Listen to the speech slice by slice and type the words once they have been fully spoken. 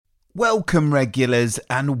Welcome, regulars,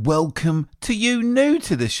 and welcome to you new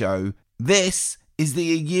to the show. This is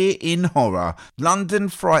the A Year in Horror London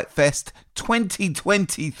Frightfest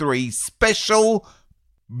 2023 special.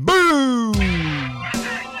 Boom!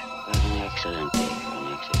 Excellent. Do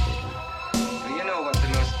you know what the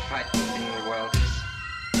most frightening thing in the world is?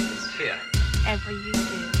 It's fear. Whatever you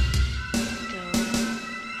do, don't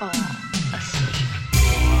fall asleep.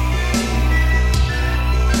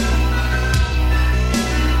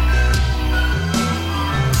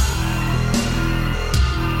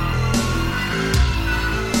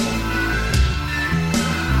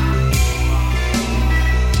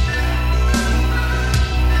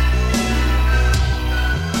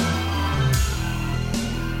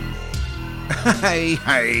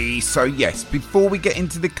 Hey, so yes, before we get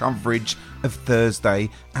into the coverage of Thursday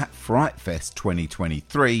at Frightfest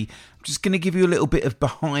 2023, I'm just going to give you a little bit of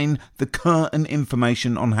behind the curtain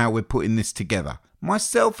information on how we're putting this together.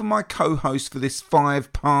 Myself and my co-host for this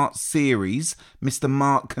 5-part series, Mr.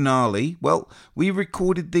 Marc Canale, well, we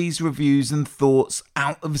recorded these reviews and thoughts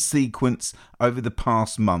out of sequence over the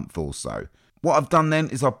past month or so. What I've done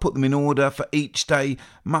then is I've put them in order for each day,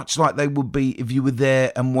 much like they would be if you were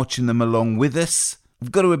there and watching them along with us.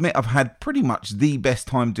 I've got to admit I've had pretty much the best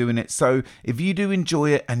time doing it, so if you do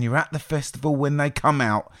enjoy it and you're at the festival when they come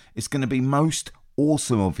out, it's going to be most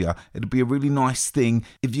awesome of you. It'll be a really nice thing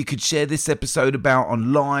if you could share this episode about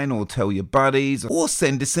online or tell your buddies or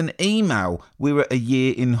send us an email. We're at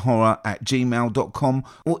ayearinhorror@gmail.com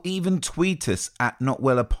or even tweet us at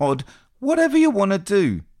notwellapod, whatever you want to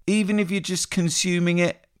do. Even if you're just consuming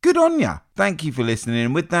it, good on ya. Thank you for listening.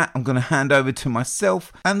 And with that, I'm going to hand over to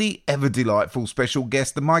myself and the ever delightful special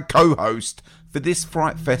guest and my co-host for this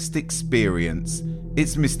Frightfest experience.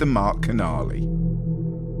 It's Mr. Marc Canale.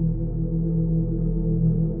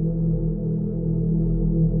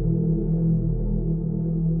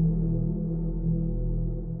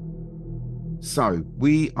 So,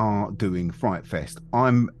 we are doing Frightfest.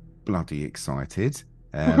 I'm bloody excited.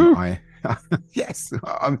 Yes,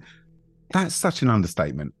 that's such an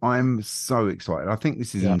understatement. I'm so excited. I think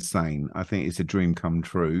this is insane. I think it's a dream come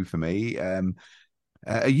true for me.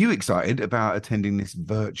 Are you excited about attending this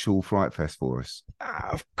virtual Fright Fest for us?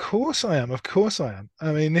 Of course I am. Of course I am.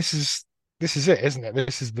 I mean, this is it, isn't it?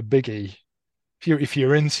 This is the biggie. If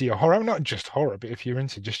you're into your horror, not just horror, but if you're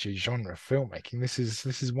into just your genre of filmmaking, this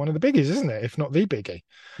is one of the biggies, isn't it? If not the biggie,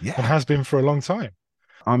 Yeah, and has been for a long time.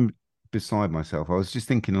 I'm beside myself. I was just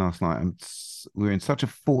thinking last night, we're in such a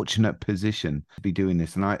fortunate position to be doing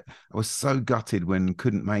this, and I was so gutted when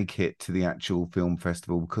couldn't make it to the actual film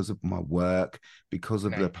festival because of my work, because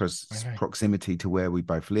of the proximity to where we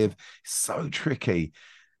both live. It's so tricky,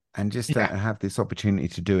 and just to have this opportunity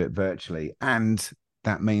to do it virtually, and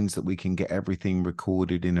that means that we can get everything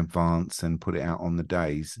recorded in advance and put it out on the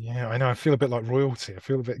days. Yeah, I know. I feel a bit like royalty. I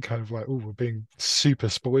feel a bit kind of like, oh, we're being super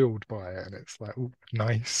spoiled by it, and it's like, oh,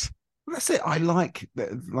 nice. That's it. I like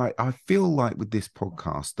that. Like, I feel like with this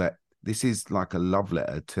podcast that this is like a love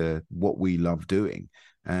letter to what we love doing,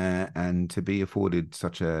 and to be afforded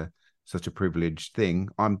such a privileged thing.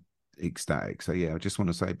 I'm ecstatic. So yeah, I just want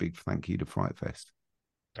to say a big thank you to Frightfest.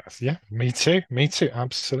 Me too.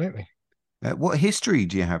 Absolutely. What history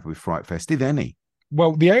do you have with Frightfest, if any?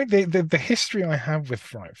 Well, the history I have with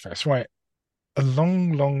Frightfest, right, a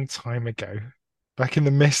long time ago. Back in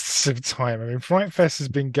the mists of time. I mean, Frightfest has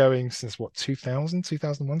been going since what, 2000,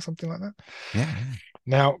 2001, something like that? Yeah.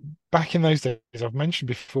 Now, back in those days, I've mentioned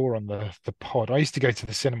before on the pod, I used to go to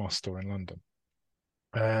the cinema store in London.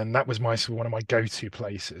 And that was one of my go-to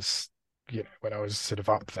places, when I was sort of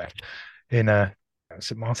up there in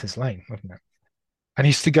St. Martin's Lane, wasn't it? And I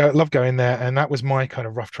used to love going there, and that was my kind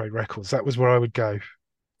of rough trade records. That was where I would go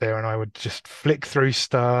there, and I would just flick through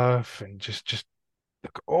stuff and just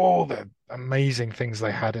look at all the amazing things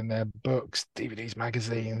they had in their books, DVDs,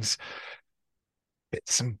 magazines,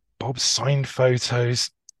 bits and bobs, signed photos.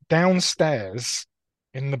 Downstairs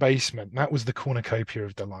in the basement, that was the cornucopia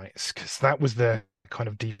of delights, because that was the kind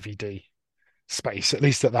of DVD space, at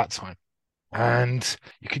least at that time. And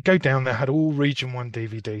you could go down there, had all Region 1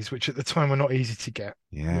 DVDs, which at the time were not easy to get.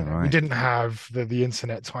 Yeah, right. We didn't have the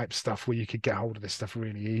internet type stuff where you could get hold of this stuff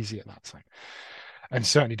really easy at that time. And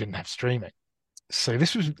certainly didn't have streaming. So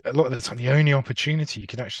this was a lot of the time the only opportunity you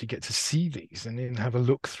could actually get to see these and then have a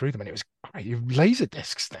look through them. And it was great. You have laser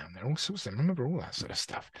discs down there, all sorts of them. I remember all that sort of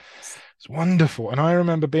stuff. It's wonderful. And I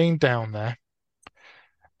remember being down there,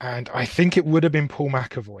 and I think it would have been Paul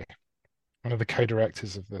McAvoy, one of the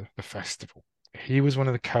co-directors of the festival. He was one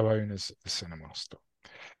of the co-owners of the cinema store.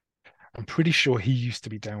 I'm pretty sure he used to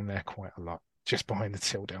be down there quite a lot, just behind the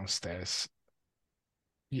till downstairs,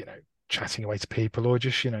 chatting away to people or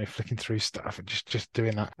just, flicking through stuff and just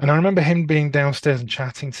doing that. And I remember him being downstairs and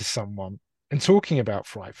chatting to someone and talking about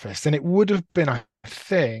Frightfest. And it would have been, I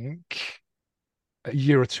think, a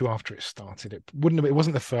year or two after it started. It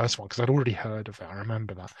wasn't the first one because I'd already heard of it. I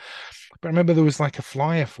remember that. But I remember there was like a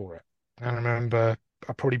flyer for it. And I remember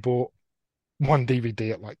I probably bought one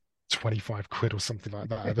DVD at like 25 quid or something like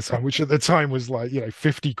that at the time, which at the time was like,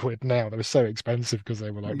 50 quid now. They were so expensive because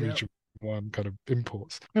they were like region one kind of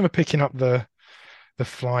imports. I remember picking up the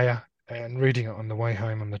flyer and reading it on the way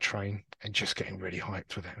home on the train and just getting really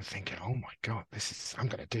hyped with it and thinking, oh my God, I'm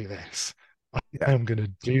going to do this. I am going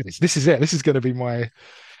to do this. This is it. This is going to be my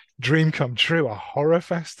dream come true. A horror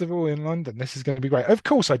festival in London. This is going to be great. Of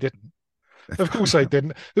course I didn't. Of course I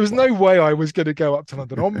didn't. There was no way I was going to go up to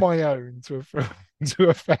London on my own to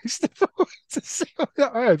a festival to see what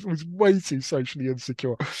I was way too socially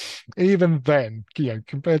insecure. Even then,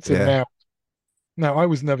 compared to now. No, I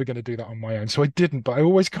was never going to do that on my own. So I didn't, but I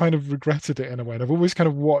always kind of regretted it in a way. And I've always kind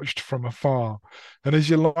of watched from afar. And as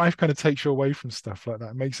your life kind of takes you away from stuff like that,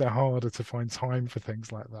 it makes it harder to find time for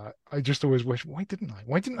things like that. I just always wish, why didn't I?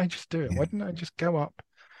 Why didn't I just do it? Why didn't I just go up,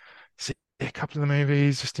 see a couple of the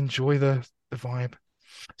movies, just enjoy the vibe?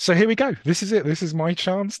 So here we go. This is it. This is my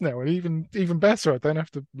chance now. And even better, I don't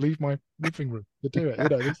have to leave my living room to do it.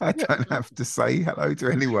 I don't have to say hello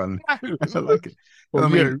to anyone. No. I like it. Well, I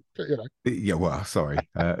mean, but, yeah. Well, sorry,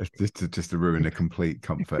 just to ruin the complete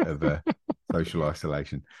comfort of social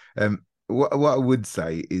isolation. What I would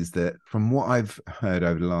say is that from what I've heard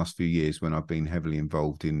over the last few years, when I've been heavily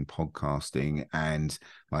involved in podcasting and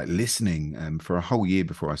like listening, for a whole year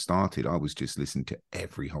before I started, I was just listening to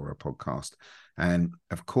every horror podcast. And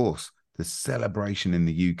of course, the celebration in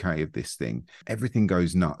the UK of this thing, everything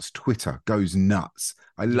goes nuts. Twitter goes nuts.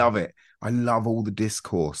 I love it. I love all the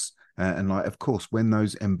discourse. And like, of course, when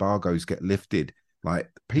those embargoes get lifted, like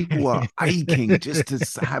people are aching just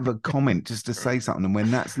to have a comment, just to say something. And when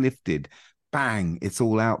that's lifted, bang, it's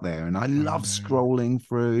all out there. And I love scrolling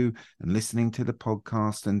through and listening to the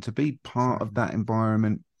podcast and to be part of that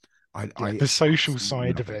environment. The social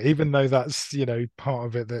side of it, even though that's, part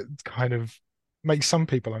of it that kind of makes some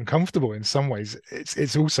people uncomfortable in some ways,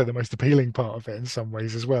 it's also the most appealing part of it in some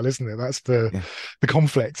ways as well, isn't it? That's the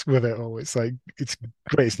conflict with it all. It's like, it's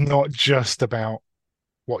great. It's not just about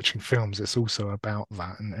watching films, it's also about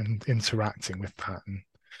that and interacting with that.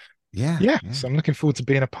 And so I'm looking forward to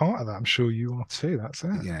being a part of that. I'm sure you are too. That's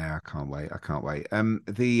it. Yeah, I can't wait.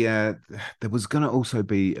 There was going to also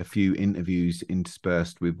be a few interviews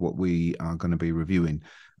interspersed with what we are going to be reviewing.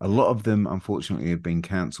 A lot of them, unfortunately, have been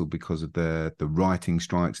cancelled because of the writing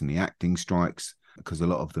strikes and the acting strikes, because a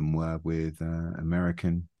lot of them were with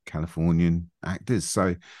American, Californian actors.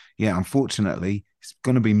 So, yeah, unfortunately, it's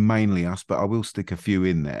going to be mainly us, but I will stick a few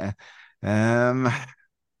in there.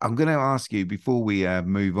 I'm going to ask you, before we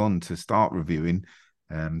move on to start reviewing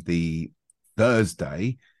the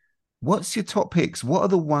Thursday, what's your top picks? What are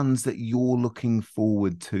the ones that you're looking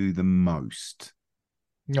forward to the most?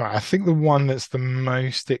 No, I think the one that's the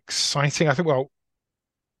most exciting,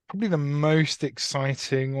 probably the most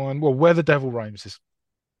exciting one, Where the Devil Roams is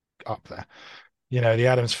up there. The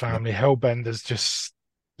Addams Family, Hellbender's just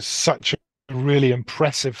such a really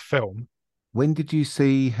impressive film. When did you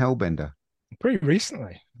see Hellbender? Pretty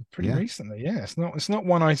recently. Yeah. It's not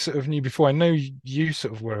one I sort of knew before. I know you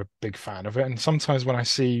sort of were a big fan of it, and sometimes when I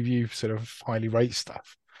see you sort of highly rate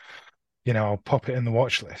stuff, I'll pop it in the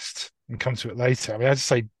watch list and come to it later. I mean, I'd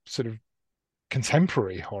say sort of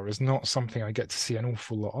contemporary horror is not something I get to see an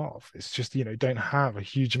awful lot of. It's just, don't have a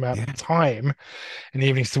huge amount of time in the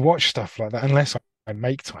evenings to watch stuff like that, unless I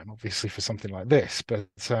make time, obviously, for something like this. But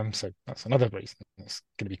so that's another reason it's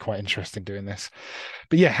going to be quite interesting doing this.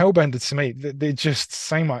 But yeah, Hellbender, to me, they're just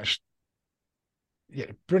so much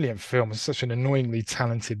brilliant film. It's such an annoyingly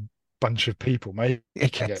talented bunch of people making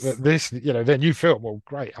it. But this, their new film, well,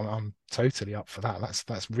 great. I'm totally up for that.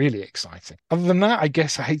 That's really exciting. Other than that, I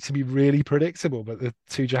guess I hate to be really predictable, but the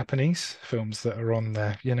two Japanese films that are on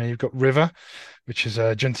there, you've got River, which is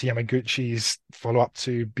Junta Yamaguchi's follow-up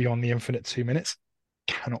to Beyond the Infinite 2 Minutes.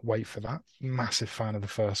 Cannot wait for that. Massive fan of the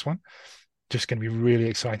first one. Just going to be really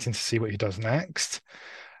exciting to see what he does next.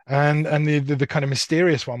 And the kind of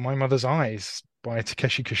mysterious one, My Mother's Eyes by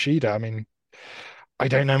Takeshi Kushida. I mean, I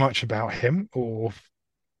don't know much about him or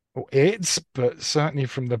it, but certainly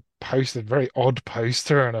from the poster, very odd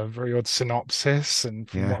poster and a very odd synopsis, and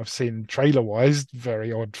from what I've seen trailer-wise,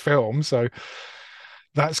 very odd film. So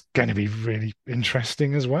that's going to be really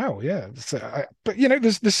interesting as well. Yeah. So, but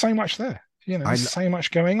there's so much there. There's so much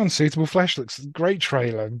going on. Suitable Flesh looks great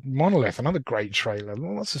trailer. Monolith, another great trailer.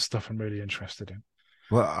 Lots of stuff I'm really interested in.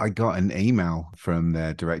 Well, I got an email from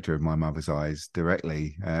the director of My Mother's Eyes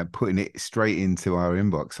directly, putting it straight into our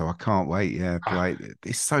inbox. So I can't wait. Yeah, Ah, like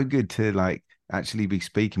it's so good to like actually be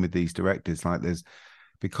speaking with these directors. Like there's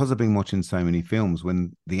because I've been watching so many films,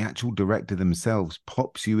 when the actual director themselves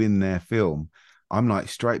pops you in their film, I'm like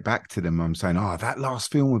straight back to them. I'm saying, "Oh, that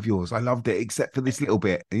last film of yours, I loved it, except for this little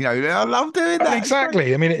bit." You know, I love doing that. It's great.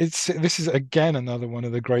 exactly. I mean, this is again another one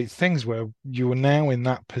of the great things where you are now in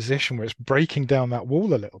that position where it's breaking down that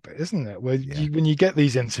wall a little bit, isn't it? Where Yeah. when you get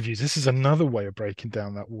these interviews, this is another way of breaking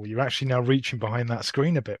down that wall. You're actually now reaching behind that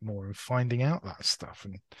screen a bit more and finding out that stuff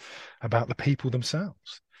and about the people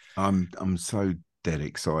themselves. I'm so dead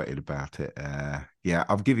excited about it. Yeah,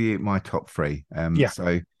 I'll give you my top three.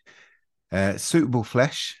 Yeah, Suitable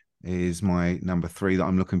Flesh is my number three that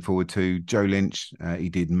I'm looking forward to. Joe Lynch, he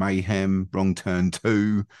did Mayhem, Wrong Turn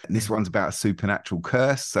 2. And this one's about a supernatural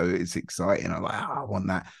curse, so it's exciting. I'm like, oh, I want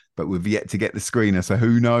that. But we've yet to get the screener, so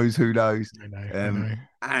who knows? Who knows? I know.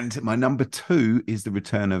 And my number two is the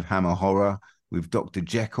return of Hammer Horror with Dr.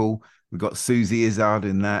 Jekyll. We've got Susie Izzard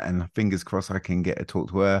in that, and fingers crossed I can get to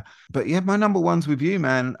talk to her. But yeah, my number one's with you,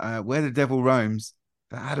 man. Where the Devil Roams,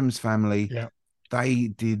 the Addams Family. Yeah. They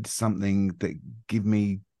did something that give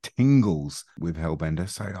me tingles with Hellbender.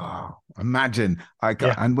 So, imagine I got,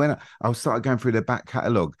 Yeah. and when I started going through their back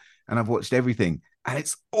catalogue, and I've watched everything, and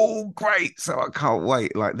it's all great. So I can't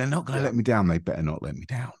wait. Like they're not going to let me down. They better not let me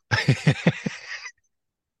down.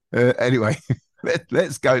 Anyway,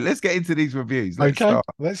 let's go. Let's get into these reviews. Let's Okay, start.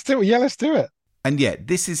 let's do it. Yeah, let's do it. And yeah,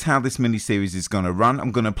 this is how this mini series is going to run.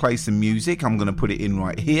 I'm going to play some music. I'm going to put it in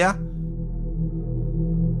right here.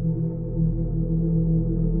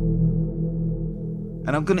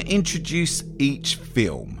 And I'm going to introduce each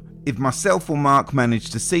film. If myself or Mark manage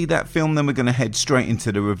to see that film, then we're going to head straight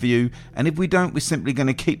into the review. And if we don't, we're simply going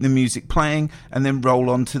to keep the music playing and then roll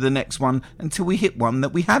on to the next one until we hit one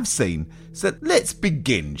that we have seen. So let's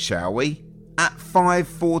begin, shall we? At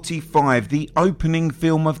 5:45, the opening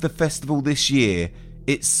film of the festival this year,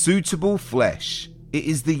 it's Suitable Flesh. It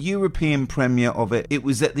is the European premiere of it. It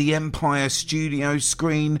was at the Empire Studio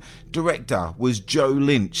screen. Director was Joe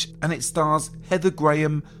Lynch, and it stars Heather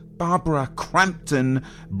Graham, Barbara Crampton,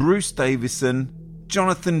 Bruce Davison,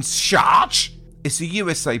 Jonathan Sharch. It's a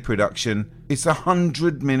USA production. It's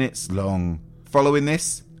 100 minutes long. Following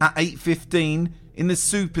this, at 8:15, in the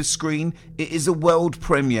super screen, it is a world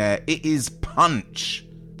premiere. It is Punch.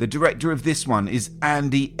 The director of this one is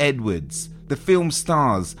Andy Edwards. The film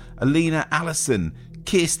stars Alina Allison,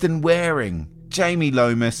 Kirsten Waring, Jamie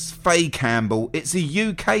Lomas, Faye Campbell. It's a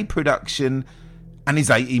UK production and is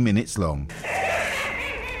 80 minutes long.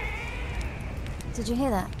 Did you hear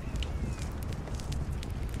that?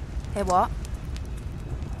 Hear what?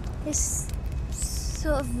 This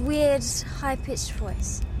sort of weird, high-pitched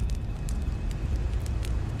voice.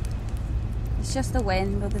 It's just the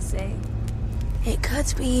wind or the sea. It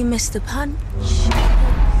could be Mr. Punch.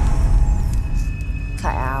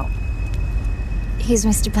 Cut out. He's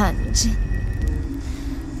Mr. Punch.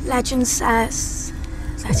 Legend says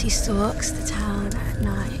that he stalks the town at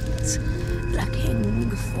night, looking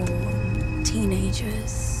for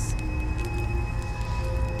teenagers.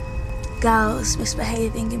 Girls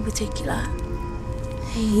misbehaving in particular.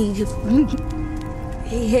 He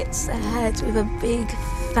hits their head with a big,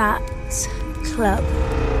 fat club.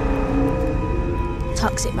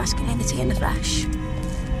 Toxic masculinity in the flesh.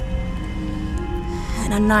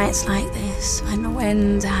 And on nights like this, when the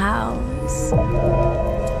wind howls,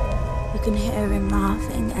 you can hear him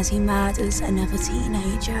laughing as he murders another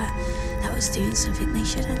teenager that was doing something they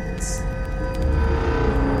shouldn't.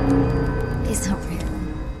 It's not real.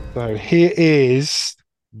 So here is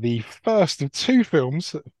the first of two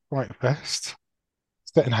films at Frightfest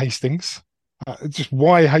set in Hastings. Just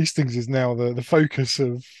why Hastings is now the focus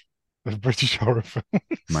of British horror films.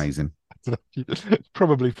 Amazing.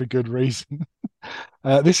 Probably for good reason.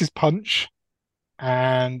 This is Punch,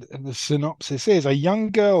 and the synopsis is: a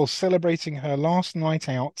young girl celebrating her last night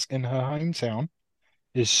out in her hometown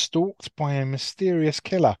is stalked by a mysterious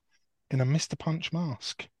killer in a Mr. Punch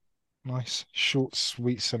mask. Nice, short,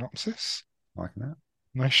 sweet synopsis. Like that.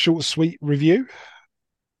 Nice, short, sweet review.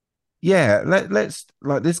 Yeah, let's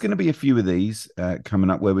like. There's going to be a few of these coming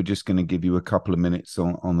up where we're just going to give you a couple of minutes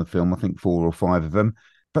on the film. I think 4 or 5 of them.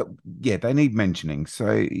 But yeah, they need mentioning.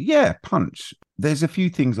 So yeah, Punch. There's a few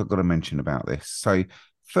things I've got to mention about this. So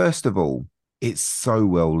first of all, it's so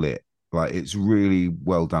well lit. Like it's really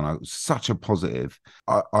well done. I was such a positive.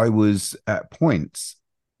 I was at points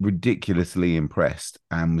ridiculously impressed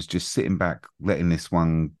and was just sitting back, letting this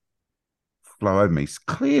one flow over me. It's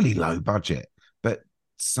clearly low budget, but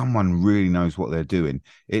someone really knows what they're doing.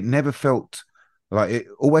 It never felt Like it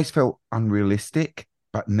always felt unrealistic,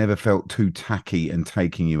 but never felt too tacky and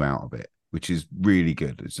taking you out of it, which is really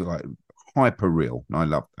good. It's like hyper real, and I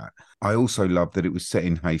love that. I also love that it was set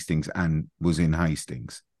in Hastings and was in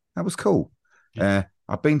Hastings. That was cool. Yeah.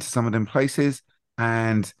 I've been to some of them places,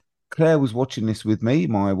 and Claire was watching this with me,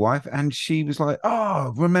 my wife, and she was like,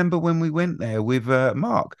 "Oh, remember when we went there with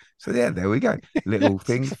Mark?" So yeah, there we go. Little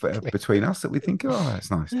thing Exactly. between us that we think, oh,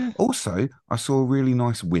 that's nice. Yeah. Also, I saw a really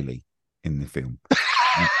nice Willy in the film.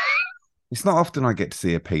 Uh, it's not often I get to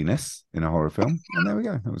see a penis in a horror film, and there we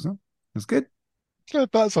go. That was good. Yeah,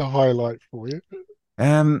 that's a highlight for you.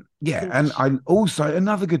 Yeah, and I also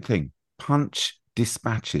another good thing. Punch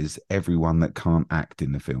dispatches everyone that can't act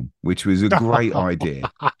in the film, which was a great idea.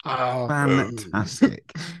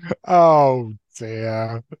 Fantastic. Oh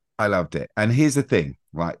dear. I loved it. And here's the thing,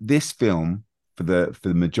 right? This film, for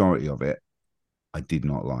the majority of it, I did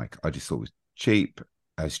not like. I just thought it was cheap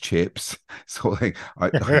as chips, sort of thing.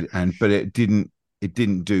 But it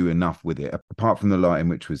didn't do enough with it, apart from the lighting,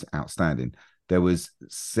 which was outstanding. There was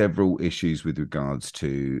several issues with regards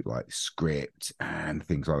to like script and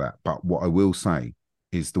things like that. But what I will say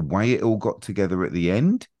is the way it all got together at the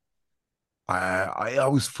end, I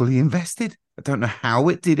was fully invested. I don't know how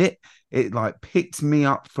it did it. It like picked me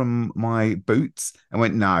up from my boots and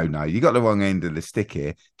went, no, you got the wrong end of the stick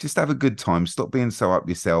here. Just have a good time. Stop being so up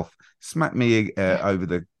yourself. Smack me over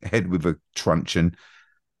the head with a truncheon.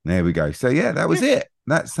 There we go. So yeah, that was it.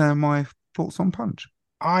 That's my thoughts on Punch.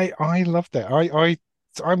 I loved it.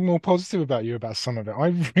 I'm more positive about you about some of it. I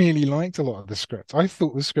really liked a lot of the script. I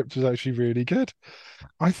thought the script was actually really good.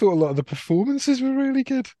 I thought a lot of the performances were really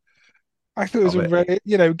good. I thought it was Love a it.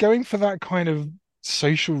 very, going for that kind of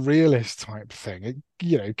social realist type thing,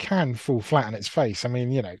 it, can fall flat on its face. I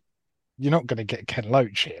mean, you're not going to get Ken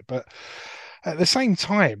Loach here, but at the same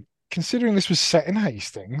time, considering this was set in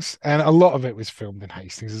Hastings and a lot of it was filmed in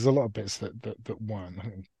Hastings, there's a lot of bits that weren't. I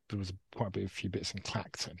think there was quite a few bits in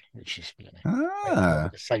Clacton, which is, maybe not Ah,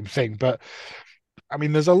 the same thing, but I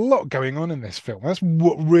mean, there's a lot going on in this film. That's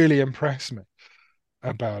what really impressed me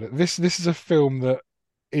about it. This is a film that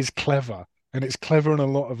is clever, and it's clever in a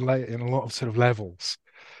lot of sort of levels.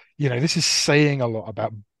 This is saying a lot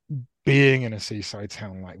about being in a seaside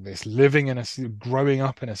town like this, living in growing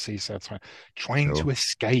up in a seaside town, trying to sure.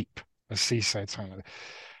 escape a seaside town like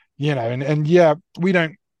this. And yeah, we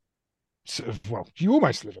don't sort of, well, you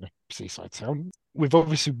almost live in a seaside town. We're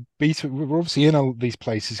obviously in these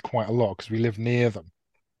places quite a lot because we live near them,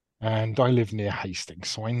 and I live near Hastings,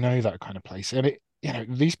 so I know that kind of place. And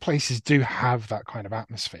these places do have that kind of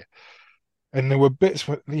atmosphere. And there were bits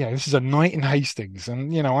where, this is a night in Hastings,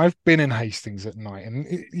 and I've been in Hastings at night, and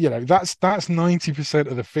that's 90%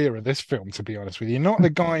 of the fear of this film, to be honest with you. Not the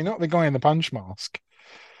guy in the punch mask,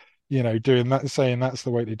 doing that, saying that's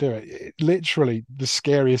the way to do it. Literally, the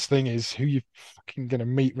scariest thing is who you fucking gonna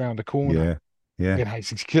meet round a corner Yeah. Yeah. in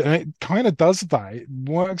Hastings. And it kind of does that. It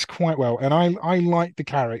works quite well, and I like the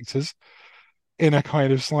characters in a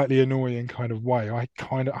kind of slightly annoying kind of way. I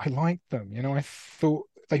liked them. I thought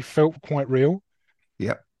they felt quite real.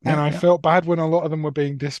 Yep. And Yep. I Yep. felt bad when a lot of them were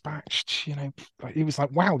being dispatched. Like he was like,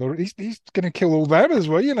 wow, he's going to kill all them as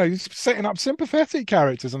well. He's setting up sympathetic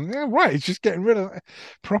characters. And yeah, right, he's just getting rid of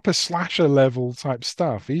proper slasher level type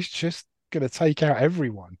stuff. He's just going to take out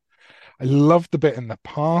everyone. I loved the bit in the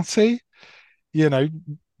party. You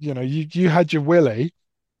had your Willie.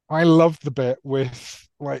 I loved the bit with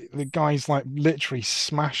like the guys like literally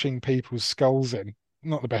smashing people's skulls in.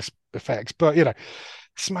 Not the best effects, but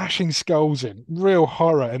smashing skulls in, real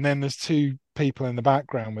horror. And then there's two people in the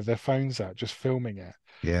background with their phones out just filming it.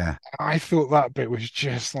 Yeah. I thought that bit was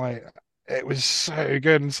just like, it was so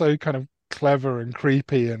good and so kind of clever and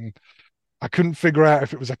creepy. And I couldn't figure out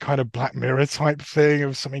if it was a kind of Black Mirror type thing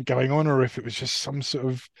of something going on, or if it was just some sort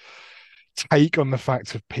of take on the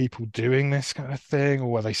fact of people doing this kind of thing, or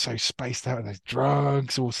were they so spaced out with those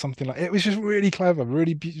drugs or something like it was just really clever,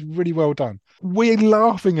 really well done. We're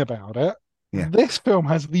laughing about it. Yeah. This film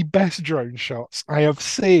has the best drone shots I have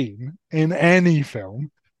seen in any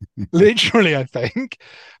film. Literally, I think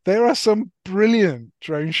there are some brilliant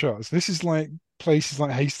drone shots. This is like places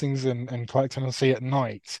like Hastings and Clacton on Sea at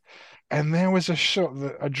night. And there was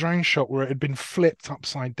a drone shot where it had been flipped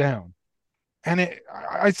upside down. And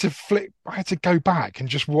I had to go back and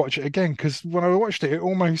just watch it again because when I watched it, it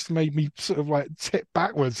almost made me sort of like tip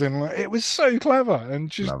backwards, and like, it was so clever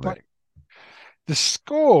and just Love it. like the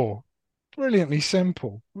score, brilliantly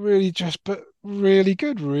simple, really just but really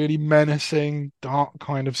good, really menacing, dark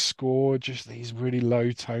kind of score, just these really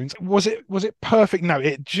low tones. Was it perfect? No,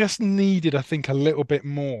 it just needed, I think, a little bit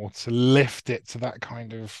more to lift it to that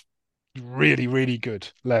kind of really, really good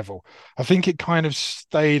level. I think it kind of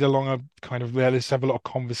stayed along a kind of, let's have a lot of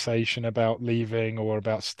conversation about leaving or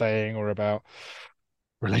about staying or about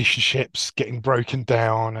relationships getting broken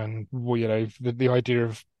down, and well, the idea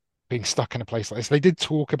of being stuck in a place like this. They did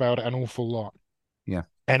talk about it an awful lot. Yeah.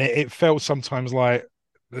 And it felt sometimes like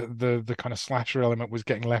the kind of slasher element was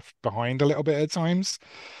getting left behind a little bit at times,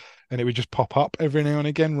 and it would just pop up every now and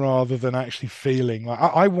again rather than actually feeling like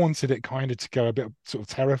I wanted it kind of to go a bit sort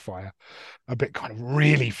of Terrifier, a bit kind of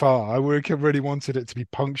really far. I really wanted it to be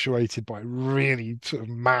punctuated by really sort of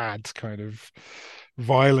mad kind of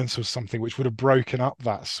violence or something, which would have broken up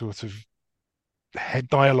that sort of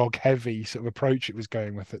dialogue heavy sort of approach it was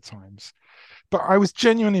going with at times. But I was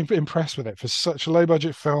genuinely impressed with it for such a low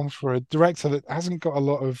budget film, for a director that hasn't got a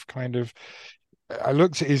lot of kind of. I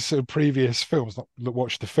looked at his sort of previous films, not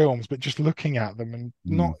watched the films, but just looking at them, and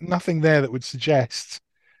nothing there that would suggest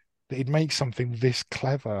that he'd make something this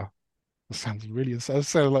clever. That sounds really,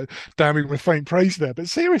 so like damning with faint praise there. But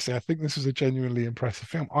seriously, I think this was a genuinely impressive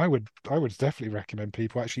film. I would definitely recommend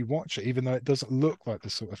people actually watch it, even though it doesn't look like the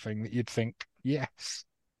sort of thing that you'd think, yes.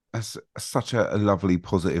 That's such a lovely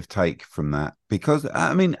positive take from that, because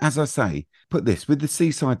I mean, as I say, put this with the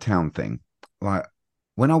seaside town thing, like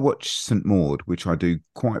when I watch St. Maud, which I do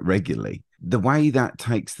quite regularly, the way that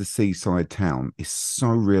takes the seaside town is so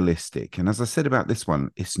realistic. And as I said about this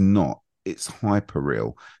one, it's hyper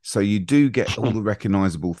real. So you do get all the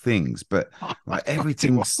recognizable things, but like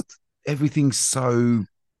everything's so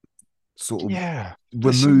sort of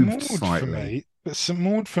removed slightly. But St.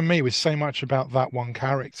 Maud for me was so much about that one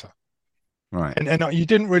character. Right. And you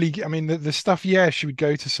didn't really, I mean, the stuff, she would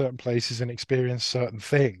go to certain places and experience certain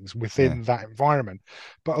things within that environment.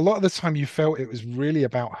 But a lot of the time you felt it was really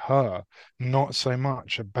about her, not so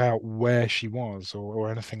much about where she was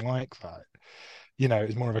or anything like that. It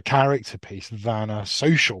was more of a character piece than a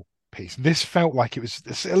social piece. This felt like it was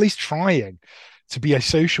at least trying to be a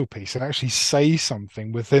social piece and actually say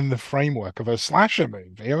something within the framework of a slasher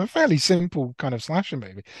movie, of a fairly simple kind of slasher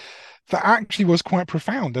movie, that actually was quite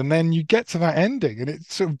profound. And then you get to that ending and it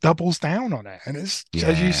sort of doubles down on it. And it's,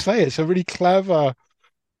 as you say, it's a really clever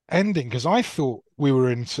ending, because I thought we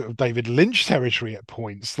were in sort of David Lynch territory at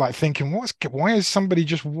points, like thinking, why is somebody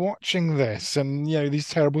just watching this and, these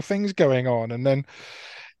terrible things going on? And then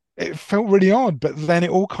it felt really odd, but then it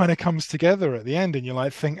all kind of comes together at the end and you're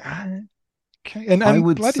like, okay. And I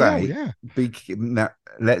would say,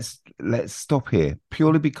 let's stop here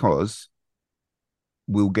purely because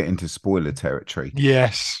we'll get into spoiler territory.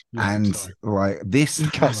 Yes. And like this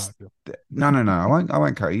no, I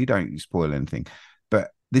won't cut you. Don't spoil anything.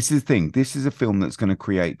 But this is the thing. This is a film that's going to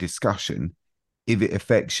create discussion if it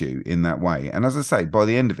affects you in that way. And as I say, by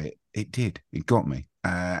the end of it, it did. It got me.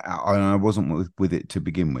 I wasn't with it to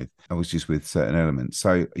begin with. I was just with certain elements.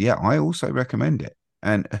 So yeah, I also recommend it.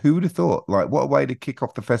 And who would have thought, like, what a way to kick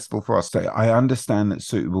off the festival for us. So I understand that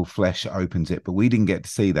Suitable Flesh opens it, but we didn't get to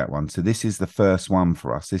see that one. So this is the first one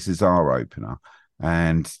for us. This is our opener.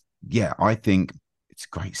 And yeah, I think it's a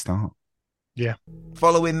great start. Yeah.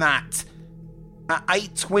 Following that, at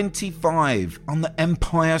 8:25 on the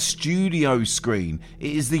Empire Studio screen,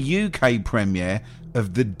 it is the UK premiere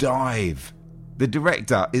of The Dive. The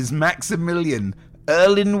director is Maximilian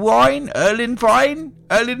Erlewine.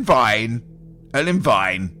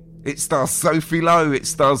 It stars Sophie Lowe. It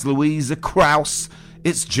stars Louisa Krauss.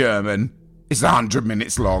 It's German. It's 100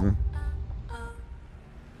 minutes long.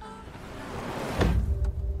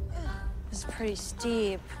 It's pretty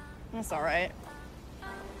steep. That's all right.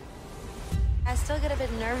 I still get a bit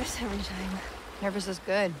nervous every time. Nervous is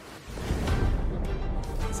good.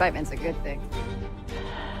 Excitement's a good thing.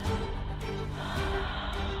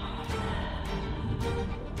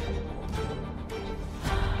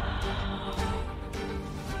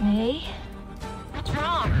 May? What's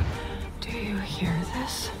wrong? Do you hear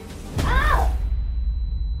this? Ah!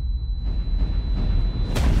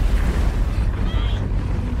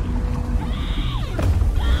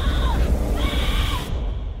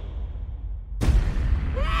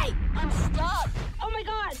 Hey! I'm stuck! Oh my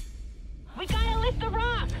god! We gotta lift the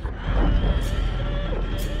rock!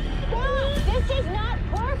 Stop! This is not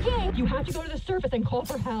working! You have to go to the surface and call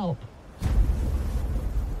for help.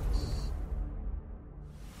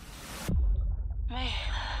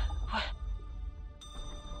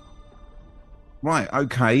 Right,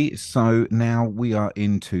 okay, so now we are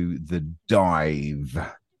into The Dive.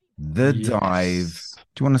 The Dive.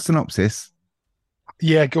 Do you want a synopsis?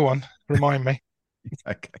 Yeah, go on. Remind me.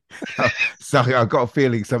 Okay. Sorry, I've got a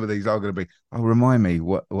feeling some of these are going to be, remind me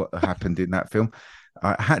what happened in that film.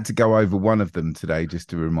 I had to go over one of them today just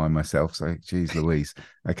to remind myself. So, geez, Louise.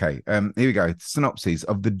 Okay, here we go. Synopsis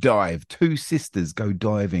of The Dive. Two sisters go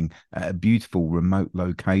diving at a beautiful remote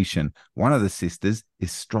location. One of the sisters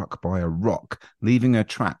is struck by a rock, leaving her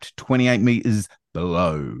trapped 28 meters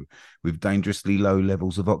below. With dangerously low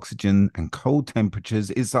levels of oxygen and cold temperatures,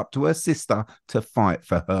 it's up to her sister to fight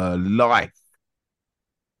for her life.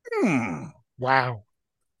 Wow.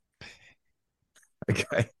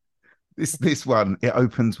 Okay. This one, it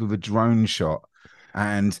opens with a drone shot,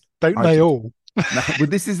 and Don't they all? No, well,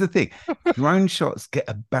 this is the thing. Drone shots get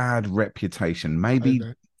a bad reputation. Maybe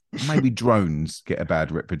drones get a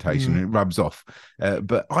bad reputation and it rubs off.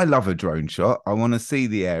 But I love a drone shot. I want to see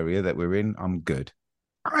the area that we're in. I'm good.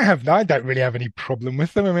 I don't really have any problem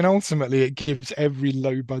with them. I mean, ultimately, it gives every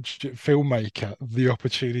low budget filmmaker the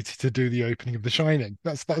opportunity to do the opening of The Shining.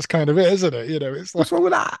 That's kind of it, isn't it? You know, it's like, what's wrong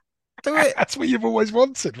with that? Do it. That's what you've always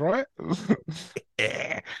wanted, right?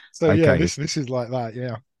 Yeah. So okay. yeah, this is like that.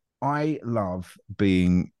 Yeah. I love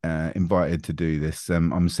being invited to do this.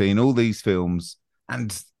 I'm seeing all these films,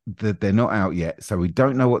 and they're not out yet, so we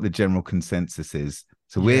don't know what the general consensus is.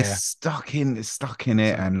 So we're stuck in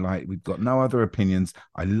it, and like we've got no other opinions.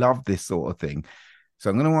 I love this sort of thing. So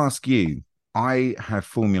I'm going to ask you. I have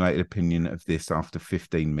formulated opinion of this after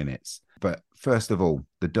 15 minutes. But first of all,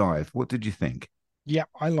 The Dive. What did you think? Yeah,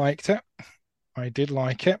 I liked it. I did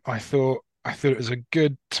like it. I thought it was a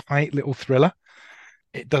good, tight little thriller.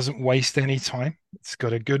 It doesn't waste any time. It's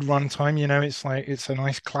got a good run time. You know, it's a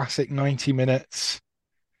nice classic 90 minutes.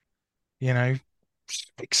 You know,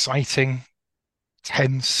 exciting,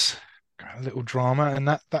 tense, a little drama, and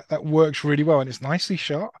that works really well. And it's nicely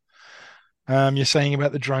shot. You're saying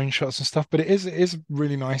about the drone shots and stuff, but it is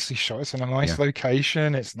really nicely shot. It's in a nice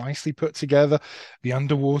location. It's nicely put together. The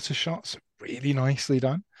underwater shots really nicely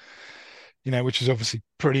done, you know, which is obviously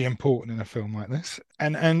pretty important in a film like this.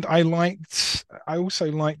 And I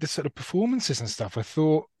also liked the sort of performances and stuff. I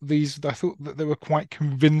thought that they were quite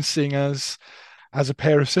convincing as a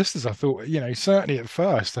pair of sisters. I thought, you know, certainly at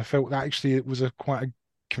first I felt that actually it was quite a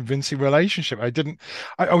convincing relationship.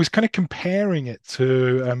 I was kind of comparing it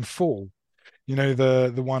to Fall. You know,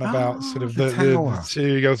 the one about sort of the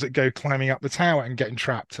two girls that go climbing up the tower and getting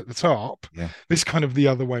trapped at the top. Yeah. This kind of the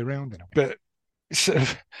other way around. But sort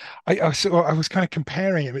of, I was kind of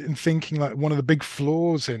comparing it and thinking like one of the big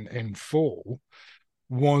flaws in Fall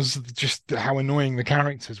was just how annoying the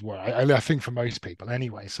characters were. I think for most people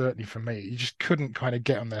anyway, certainly for me, you just couldn't kind of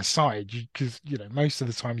get on their side because, you know, most of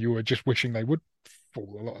the time you were just wishing they would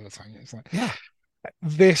fall a lot of the time. It's like,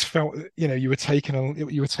 this felt, you know, you were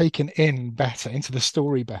taken in better into the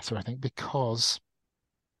story better, I think, because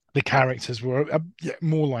the characters were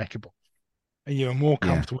more likable and you were more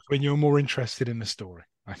comfortable when you were more interested in the story,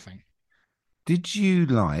 I think. Did you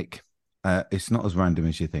like it's not as random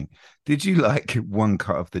as you think, did you like One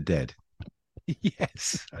Cut of the Dead?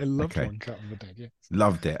 Yes, I loved One Cut of the Dead. Yes,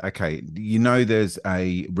 loved it. Okay, you know there's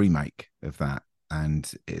a remake of that,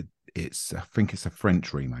 and it's I think it's a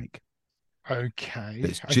French remake. Okay,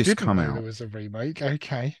 it's just come out. There was a remake.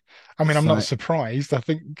 Okay, I mean, I'm not surprised. I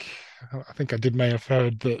think I may have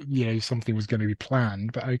heard that, you know, something was going to be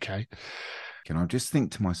planned, but okay. Can I just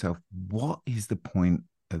think to myself, what is the point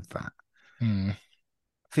of that?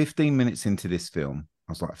 15 minutes into this film,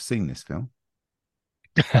 I was like, I've seen this film.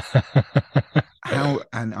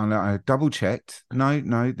 And I double checked.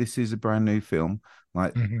 No, this is a brand new film.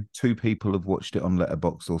 Like two people have watched it on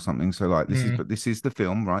Letterboxd or something. So like this is the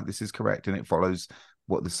film, right? This is correct, and it follows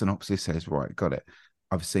what the synopsis says. Right, got it.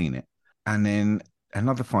 I've seen it. And then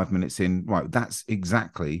another 5 minutes in, right, that's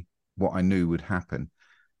exactly what I knew would happen.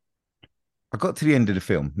 I got to the end of the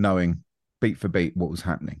film knowing beat for beat what was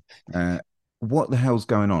happening. What the hell's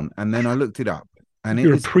going on? And then I looked it up. And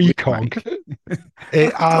you're a precog.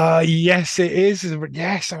 Yes, it is.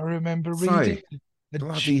 Yes, I remember reading.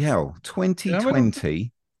 Bloody hell.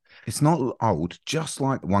 2020. It's not old, just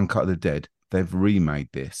like One Cut of the Dead. They've remade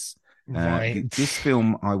this. Right. This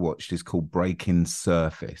film I watched is called Breaking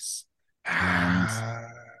Surface. And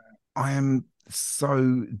I am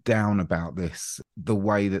so down about this, the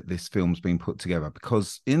way that this film's been put together,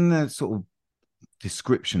 because in the sort of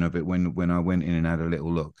description of it, when I went in and had a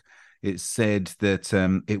little look, it said that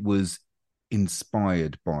it was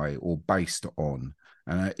inspired by or based on.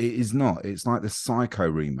 It is not. It's like the Psycho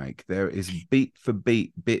remake. There is beat for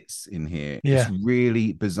beat bits in here. Yeah. It's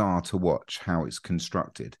really bizarre to watch how it's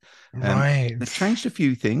constructed. Right. They've changed a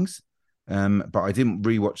few things, but I didn't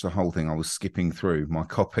rewatch the whole thing. I was skipping through my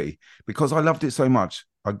copy because I loved it so much.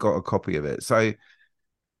 I got a copy of it. So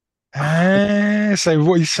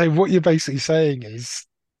what you're basically saying is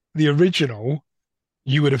the original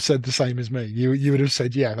You would have said the same as me. You would have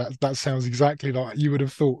said, yeah, that sounds exactly like you would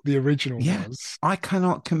have thought the original Yeah, was. I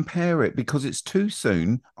cannot compare it because it's too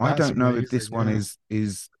soon. I That's don't know if this amazing. one Yeah.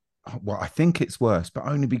 is well, I think it's worse, but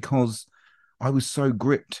only because I was so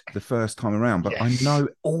gripped the first time around. But I Yes. know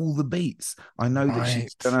all the beats. I know that she's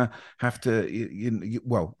Right. gonna have to.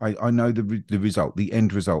 Well, I know the result, the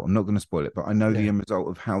end result. I'm not going to spoil it, but I know the Yeah. end result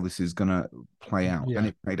of how this is going to play out, and Yeah.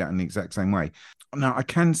 it played out in the exact same way. Now I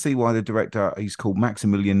can see why the director, he's called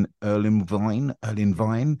Maximilian Erlenvine.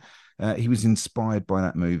 Erlenvine. He was inspired by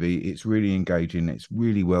that movie. It's really engaging. It's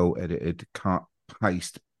really well edited, cut,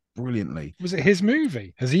 paced brilliantly. Was it his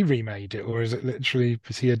movie? Has he remade it, or is it literally?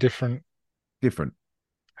 Was he a different? Different.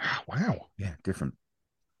 Wow. Yeah, different.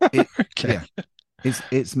 It Okay. yeah,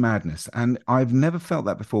 it's madness. And I've never felt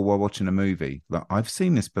that before while watching a movie. Like I've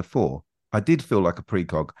seen this before. I did feel like a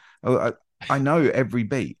precog. Oh, I know every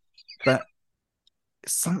beat, but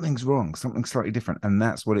something's wrong, something slightly different, and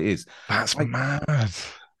that's what it is. That's I mad.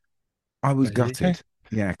 I was There you go. gutted.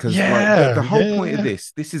 Yeah, because like the Yeah. whole Yeah. point of Yeah.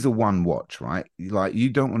 this is a one watch, right? Like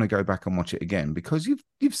you don't want to go back and watch it again because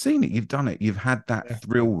you've seen it, you've done it, you've had that Yeah.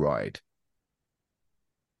 thrill ride.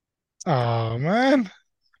 Oh man, I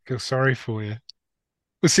feel sorry for you.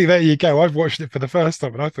 Well, see, there you go. I've watched it for the first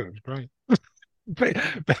time, and I thought it was great. But,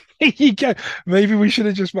 but there you go. Maybe I should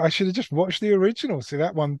have just watched the original. See,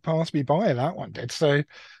 that one passed me by. That one did. So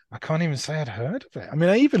I can't even say I'd heard of it. I mean,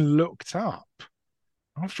 I even looked up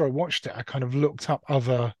after I watched it. I kind of looked up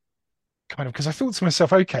other kind of because I thought to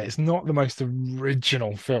myself, okay, it's not the most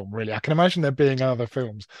original film, really. I can imagine there being other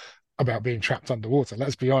films about being trapped underwater.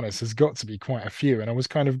 Let's be honest, there's got to be quite a few. And I was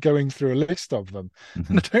kind of going through a list of them, and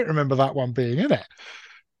Mhm. I don't remember that one being in it.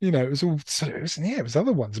 It was all it was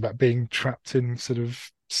other ones about being trapped in sort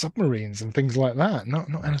of submarines and things like that. Not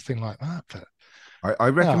anything like that, but I oh,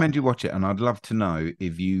 recommend you watch it, and I'd love to know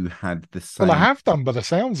if you had the well, I same. have done by the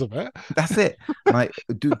sounds of it. That's it. Like,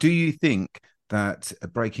 do you think that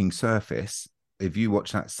Breaking Surface, if you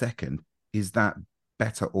watch that second, is that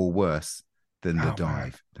better or worse than The Oh man,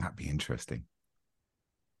 Dive? That'd be interesting.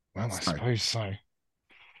 well, I So suppose so.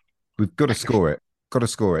 we've got to score it. Got to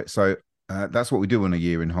score it. So that's what we do on a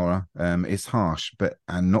year in horror. It's harsh, but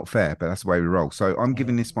and not fair, but that's the way we roll. So I'm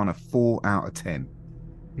giving this one a 4 out of 10.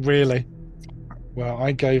 Really? Well,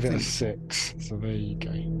 I gave it a See, 6, so there you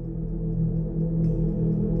go.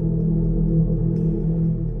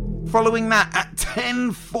 following that at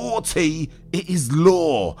 10:40, it is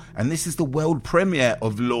Law, and this is the world premiere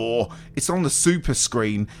of Law. It's on the super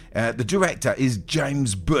screen. The director is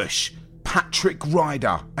James Bush, Patrick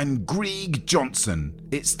Ryder, and Greg Johnson.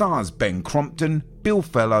 It stars Ben Crompton, Bill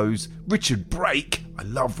Fellows, Richard Brake, I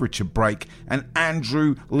love Richard Brake, and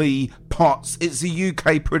Andrew Lee Potts. It's a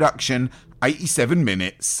UK production, 87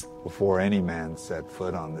 minutes. Before any man set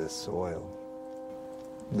foot on this soil,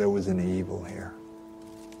 there was an evil here.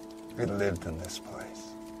 It lived in this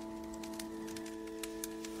place.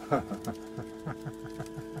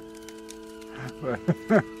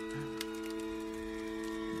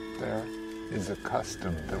 There is a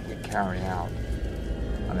custom that we carry out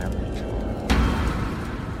on every child.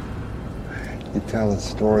 You tell a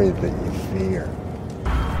story that you fear.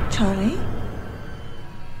 Charlie?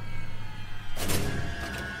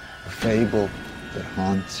 A fable that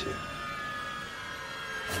haunts you.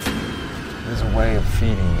 There's a way of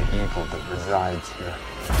feeding the evil that resides here.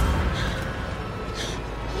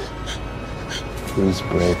 Who's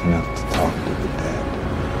brave enough to talk to the dead?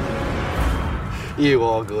 You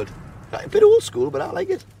are good. A bit old school, but I like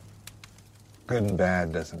it. Good and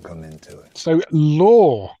bad doesn't come into it. So,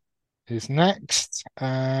 Law is next,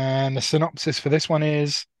 and the synopsis for this one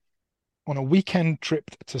is: on a weekend trip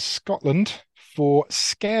to Scotland, four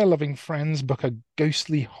scare-loving friends book a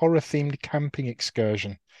ghostly horror-themed camping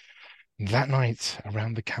excursion. That night,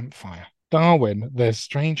 around the campfire, Darwin, their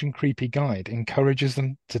strange and creepy guide, encourages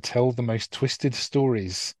them to tell the most twisted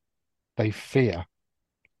stories they fear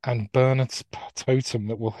and burn a totem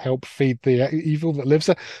that will help feed the evil that lives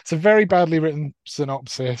there. It's a very badly written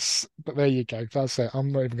synopsis, but there you go. That's it.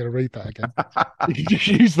 I'm not even going to read that again. You can just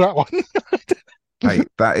use that one. Hey,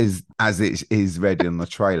 that is as it is read in the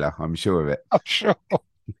trailer. I'm sure of it. I'm sure.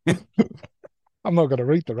 I'm not going to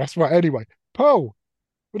read the rest. Right, anyway, Paul,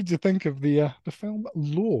 what did you think of the film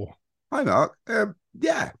Law? Hi, Mark.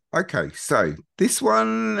 Yeah, okay. So this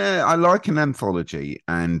one, I like an anthology,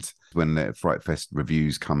 and when the Frightfest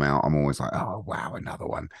reviews come out, I'm always like, oh wow, another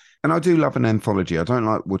one. And I do love an anthology. I don't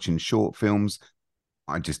like watching short films.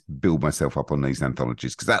 I just build myself up on these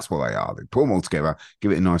anthologies because that's what they are. They put them all together,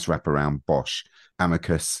 give it a nice wraparound. Bosch,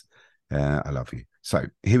 Amicus, I love you. So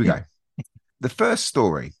here we go. The first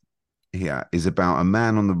story here is about a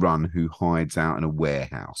man on the run who hides out in a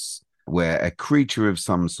warehouse where a creature of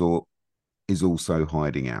some sort is also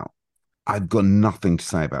hiding out. I've got nothing to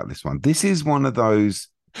say about this one. This is one of those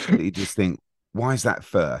that you just think, why is that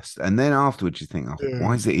first? And then afterwards you think, oh,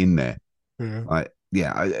 why is it in there? Yeah. Like,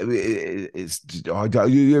 yeah, I'm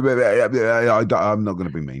not going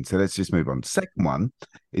to be mean. So let's just move on. Second one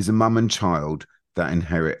is a mum and child that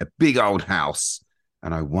inherit a big old house.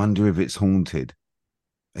 And I wonder if it's haunted.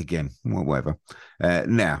 Again, whatever.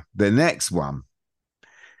 Now, the next one,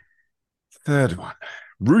 third one,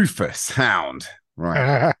 Rufus Hound.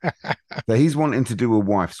 Right. So he's wanting to do a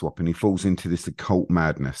wife swap and he falls into this occult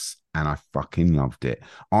madness. And I fucking loved it.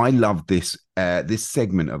 I loved this this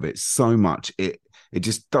segment of it so much. It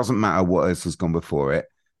just doesn't matter what else has gone before it.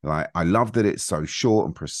 Like, I love that it's so short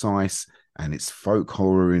and precise and it's folk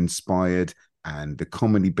horror inspired and the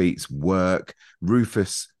comedy beats work.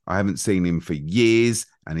 Rufus, I haven't seen him for years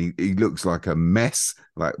and he looks like a mess,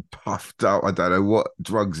 like puffed up. I don't know what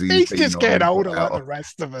drugs He's just getting older like the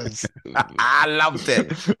rest of us. I loved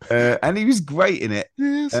it. And he was great in it.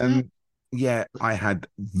 Yes. Yeah, I had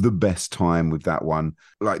the best time with that one.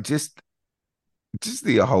 Like, just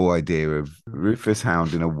the whole idea of Rufus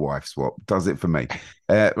Hound in a wife swap does it for me.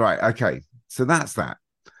 Right, okay. So that's that.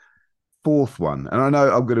 Fourth one, and I know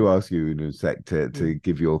I'm going to ask you in a sec to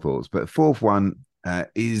give your thoughts, but fourth one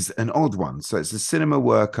is an odd one. So it's a cinema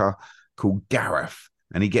worker called Gareth,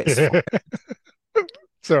 and he gets fired.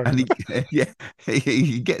 Sorry. And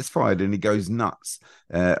he gets fired and he goes nuts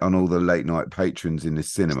on all the late night patrons in the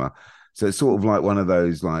cinema. So it's sort of like one of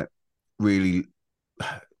those, like, really,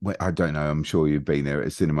 I don't know, I'm sure you've been there at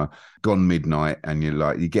a cinema, gone midnight, and you're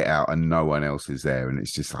like, you get out and no one else is there. And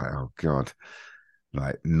it's just like, oh God,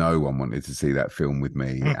 like, no one wanted to see that film with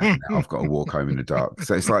me. And now I've got to walk home in the dark.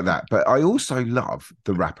 So it's like that. But I also love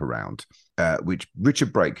the wraparound, which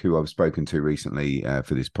Richard Brake, who I've spoken to recently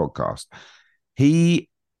for this podcast, he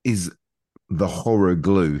is the horror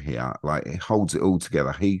glue here. Like, it holds it all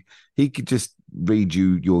together. He could just read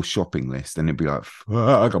you your shopping list and it'd be like,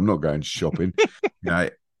 fuck, I'm not going shopping.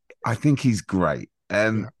 I think he's great.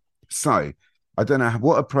 So I don't know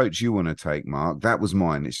what approach you want to take, Mark. That was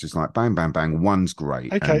mine. It's just like bang, bang, bang. One's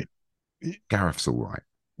great. Okay. Gareth's all right.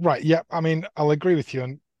 Right. Yeah. I mean, I'll agree with you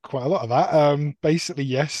on quite a lot of that. Basically,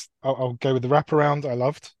 yes, I'll go with the wraparound. I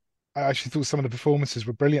loved. I actually thought some of the performances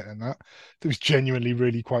were brilliant in that. It was genuinely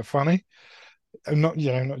really quite funny. And not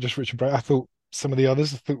just Richard Brake. I thought some of the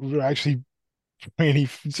others were actually really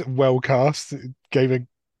well cast. It gave a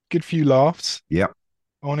good few laughs. Yeah.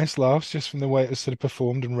 Honest laughs, just from the way it was sort of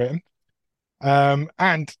performed and written.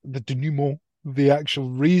 And the denouement, the actual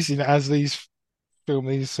reason, as these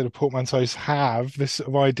sort of portmanteaus have this sort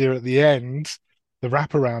of idea at the end, the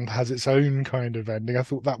wraparound has its own kind of ending. I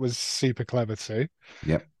thought that was super clever too.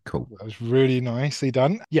 Yep, cool. That was really nicely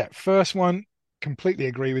done. Yeah, first one, completely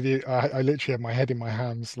agree with you. I literally have my head in my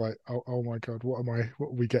hands, like, oh my God, what are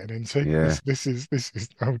we getting into? Yeah. This is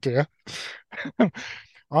oh dear.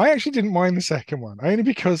 I actually didn't mind the second one, only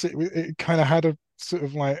because it kind of had a sort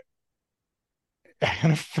of like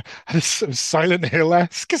had a sort of Silent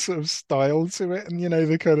Hill-esque sort of style to it, and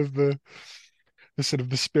the kind of the sort of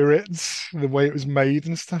the spirits, the way it was made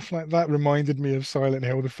and stuff like that reminded me of Silent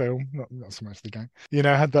Hill, the film, not so much the game.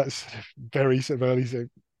 Had that sort of very sort of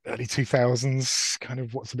early 2000s kind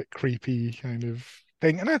of what's a bit creepy kind of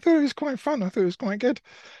thing, and I thought it was quite fun. I thought it was quite good.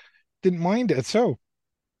 Didn't mind it at all.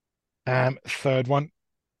 Third one,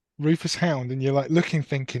 Rufus Hound, and you're like looking,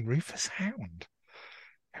 thinking, Rufus Hound?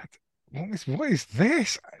 What is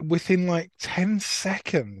this? Within like 10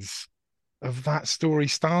 seconds of that story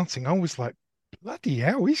starting, I was like, bloody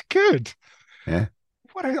hell, he's good. Yeah.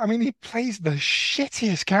 I mean, he plays the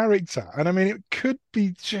shittiest character. And I mean, it could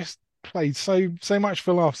be just played so much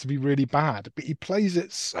for laughs to be really bad, but he plays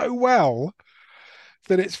it so well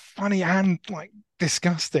that it's funny and like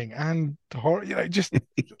disgusting and just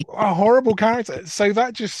a horrible character. So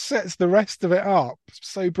that just sets the rest of it up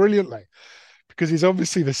so brilliantly, because he's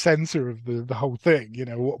obviously the center of the whole thing.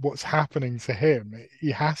 What's happening to him.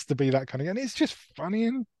 He has to be that kind of, and it's just funny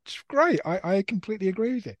and just great. I completely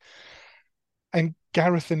agree with you. And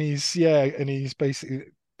Gareth and he's basically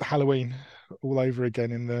Halloween all over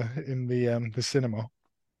again in the cinema.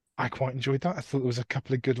 I quite enjoyed that. I thought there was a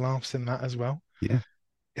couple of good laughs in that as well. Yeah.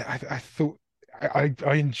 I thought I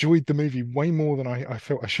enjoyed the movie way more than I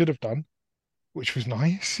felt I should have done, which was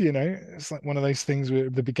nice. It's like one of those things where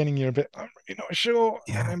at the beginning you're a bit, I'm really not sure.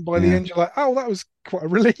 Yeah, and then by the end you're like, oh, that was quite a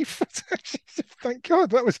relief. Thank God,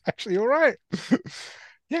 that was actually all right.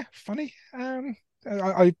 Yeah, funny.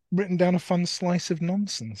 I've written down a fun slice of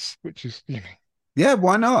nonsense, which is, Yeah,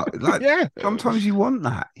 why not? Like Yeah, sometimes you want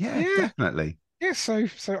that. Yeah, yeah, definitely. yeah. So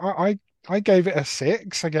I gave it a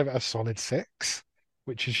 6. I gave it a solid 6,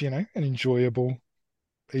 which is, an enjoyable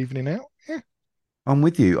evening out. Yeah, I'm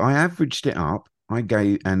with you. I averaged it up.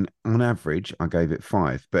 And on average, I gave it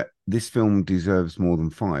 5. But this film deserves more than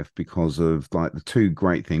 5 because of like the two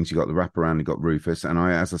great things. You got the wraparound, you got Rufus, and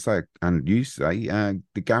as I say, and you say,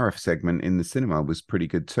 the Gareth segment in the cinema was pretty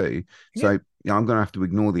good too. yeah. So yeah, I'm going to have to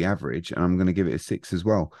ignore the average, and I'm going to give it a 6 as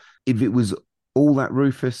well. If it was all that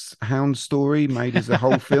Rufus Hound story made as a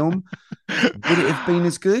whole film, would it have been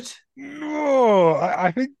as good? No,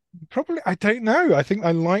 I think probably I don't know. I think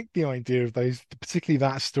I like the idea of those, particularly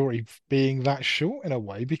that story being that short in a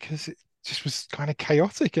way, because it just was kind of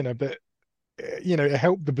chaotic and a bit, it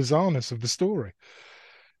helped the bizarreness of the story.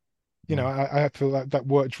 I feel that that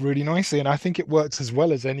worked really nicely, and I think it works as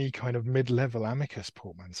well as any kind of mid-level Amicus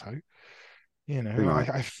portmanteau. Too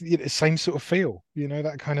right. Same sort of feel,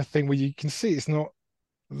 that kind of thing where you can see it's not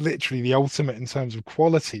literally the ultimate in terms of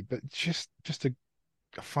quality, but just a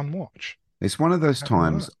fun watch. It's one of those Happened to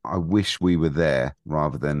times work. I wish we were there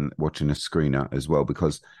rather than watching a screener as well.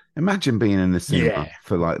 Because imagine being in the cinema Yeah,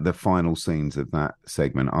 for like the final scenes of that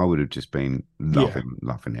segment. I would have just been yeah,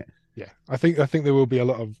 loving it. yeah. I think there will be a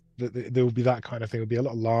lot of there will be that kind of thing. There'll be a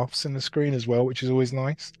lot of laughs in the screen as well, which is always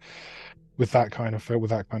nice with that kind of film,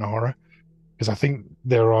 with that kind of horror. Because I think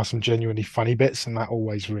there are some genuinely funny bits, and that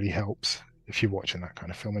always really helps if you're watching that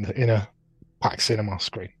kind of film in a packed cinema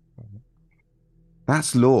screen.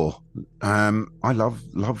 That's Law. I love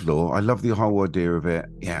Law. I love the whole idea of it.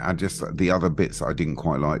 Yeah, I just the other bits that I didn't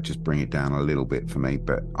quite like just bring it down a little bit for me.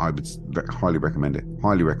 But I would highly recommend it.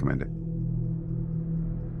 Highly recommend it.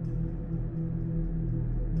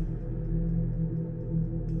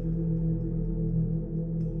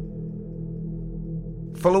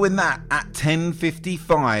 Following that, at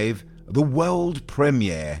 10:55, the world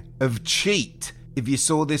premiere of Cheat. If you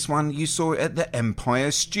saw this one, you saw it at the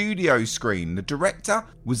Empire Studio screen. The director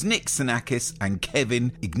was Nick Sinakis and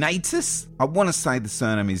Kevin Ignatius. I want to say the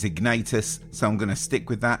surname is Ignatius, so I'm going to stick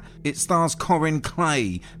with that. It stars Corinne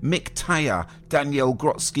Clay, Mick Taylor, Danielle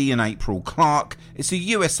Grotsky and April Clark. It's a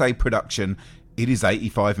USA production. It is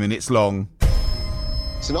 85 minutes long.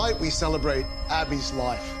 Tonight we celebrate Abby's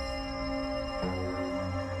life.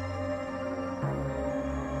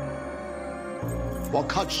 While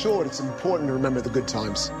cut short, it's important to remember the good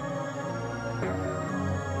times.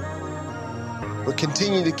 We're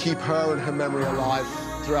continuing to keep her and her memory alive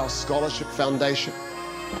through our scholarship foundation.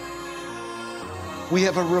 We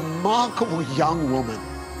have a remarkable young woman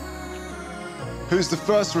who's the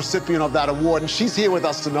first recipient of that award, and she's here with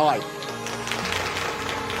us tonight.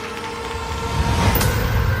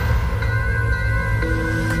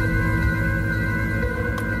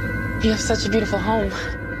 You have such a beautiful home.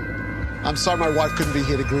 I'm sorry my wife couldn't be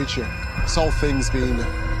here to greet you. This whole thing's been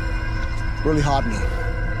really hard on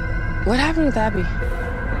her. What happened with Abby?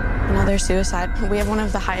 Another suicide. We have one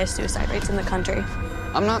of the highest suicide rates in the country.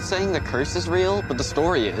 I'm not saying the curse is real, but the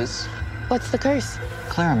story is. What's the curse?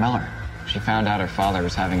 Clara Miller. She found out her father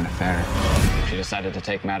was having an affair. She decided to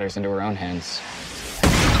take matters into her own hands.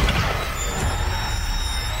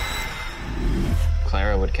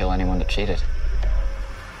 Clara would kill anyone that cheated.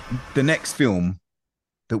 The next film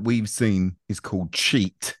that we've seen is called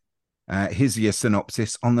Cheat. Here's your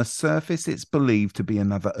synopsis. On the surface, it's believed to be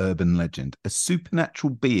another urban legend. A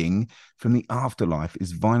supernatural being from the afterlife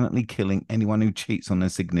is violently killing anyone who cheats on a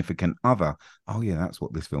significant other. Oh, yeah, that's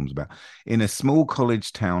what this film's about. In a small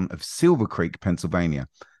college town of Silver Creek, Pennsylvania.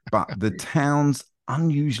 But the town's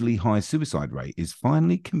unusually high suicide rate is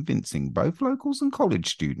finally convincing both locals and college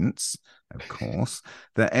students, of course,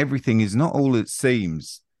 that everything is not all it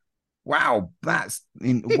seems. Wow,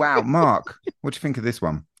 wow, Mark, what do you think of this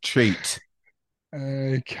one? Cheat.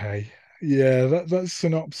 Okay. Yeah, that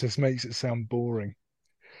synopsis makes it sound boring.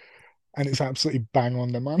 And it's absolutely bang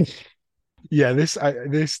on the money. Yeah, this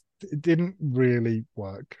didn't really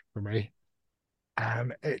work for me.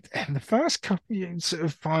 In the first couple sort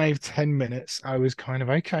of 5-10 minutes, I was kind of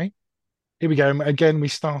okay. Here we go. Again, we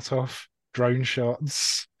start off drone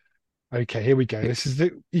shots. Okay, here we go.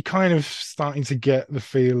 You're kind of starting to get the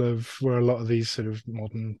feel of where a lot of these sort of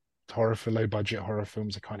modern low budget horror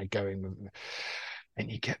films are kind of going with,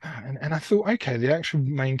 and you get that. And I thought, okay, the actual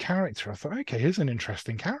main character, I thought, okay, here's an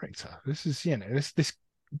interesting character. This is, this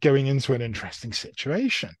going into an interesting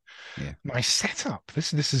situation. Yeah. Nice setup.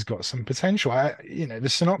 This has got some potential. The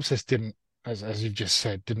synopsis didn't, as you've just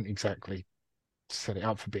said, didn't exactly set it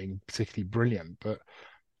up for being particularly brilliant, but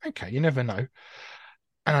okay, you never know.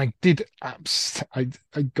 And I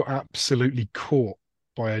got absolutely caught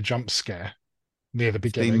by a jump scare near the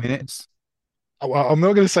beginning. 15 minutes? Well, I'm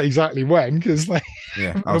not going to say exactly when because like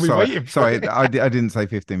Yeah. Oh, I'll be sorry. waiting for Sorry, it. I didn't say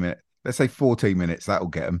 15 minutes. Let's say 14 minutes. That'll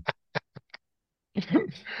get them.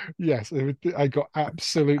 Yes, I got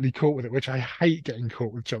absolutely caught with it, which I hate getting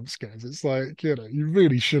caught with jump scares. It's like, you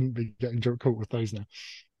really shouldn't be getting caught with those now.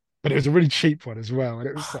 But it was a really cheap one as well. And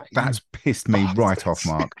it was like, That's pissed me right off,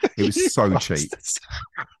 Mark. It was so cheap.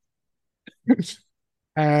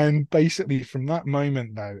 And basically, from that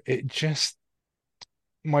moment, though,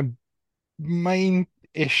 my main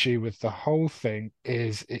issue with the whole thing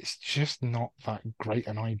is it's just not that great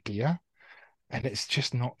an idea. And it's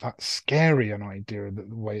just not that scary an idea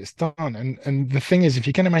the way it's done. And the thing is, if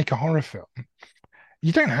you're going to make a horror film,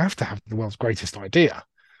 you don't have to have the world's greatest idea.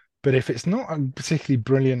 But if it's not a particularly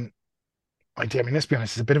brilliant idea, I mean, let's be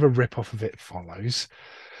honest, it's a bit of a rip off of It Follows.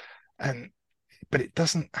 But it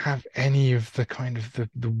doesn't have any of the kind of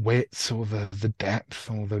the wit or the depth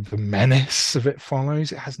or the menace of It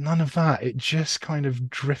Follows. It has none of that. It just kind of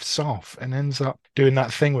drifts off and ends up doing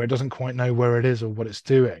that thing where it doesn't quite know where it is or what it's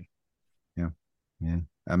doing. Yeah.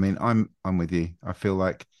 I mean, I'm with you. I feel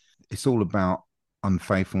like it's all about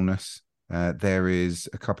unfaithfulness. There is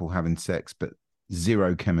a couple having sex, but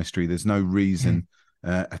zero chemistry. There's no reason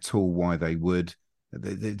at all why they would.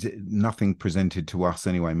 Nothing presented to us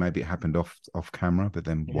anyway. Maybe it happened off camera, but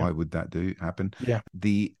then why would that happen? Yeah.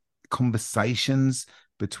 The conversations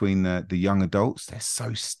between the young adults, they're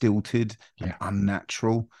so stilted and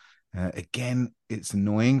unnatural. Again, it's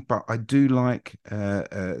annoying, but I do like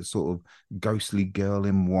a sort of ghostly girl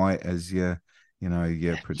in white as your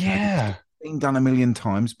protagonist. Yeah. Been done a million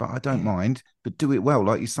times, but I don't mind. But do it well,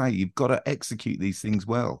 like you say. You've got to execute these things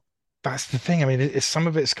well. That's the thing. I mean, some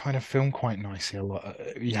of it's kind of filmed quite nicely. A lot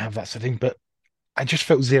you have that sort of thing, but I just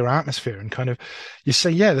felt zero atmosphere and kind of. You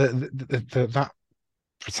say, yeah, that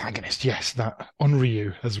protagonist, yes, that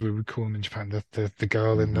Onryu, as we would call him in Japan, the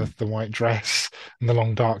girl in the white dress and the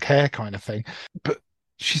long dark hair kind of thing. But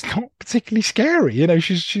she's not particularly scary.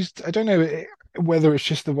 She's I don't know whether it's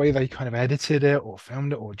just the way they kind of edited it or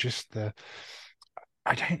filmed it or just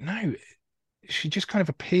I don't know. She just kind of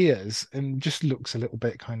appears and just looks a little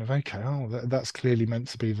bit kind of okay. Oh, that's clearly meant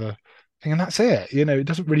to be the thing, and that's it. It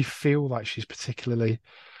doesn't really feel like she's particularly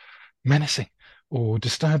menacing or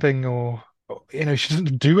disturbing or she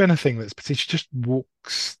doesn't do anything that's particular. She just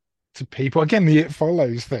walks to people. Again, the It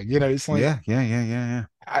Follows thing. It's like yeah.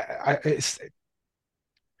 I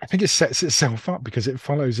think it sets itself up because It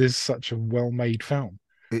Follows is such a well-made film.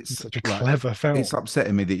 It's such a clever film. It's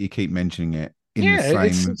upsetting me that you keep mentioning it.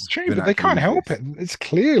 It's true, but they can't help it. It's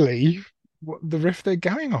clearly what the riff they're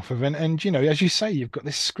going off of, and as you say, you've got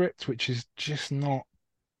this script which is just not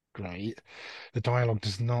great. The dialogue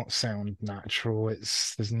does not sound natural.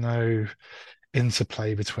 There's no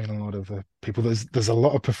interplay between a lot of the people. There's a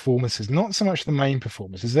lot of performances, not so much the main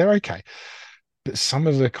performances, they're okay, but some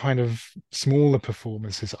of the kind of smaller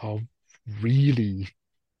performances are really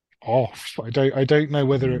off. I don't know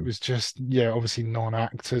whether it was just obviously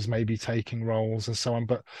non-actors maybe taking roles and so on,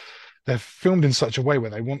 but they're filmed in such a way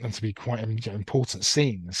where they want them to be quite important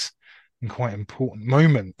scenes and quite important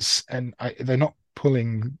moments, and they're not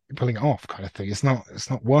pulling it off kind of thing. It's not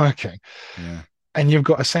working. Yeah. And you've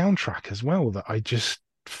got a soundtrack as well that I just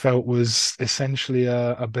felt was essentially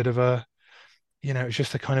a bit of a it's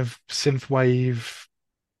just a kind of synthwave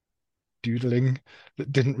doodling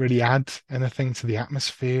that didn't really add anything to the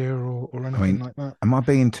atmosphere or anything like that. Am I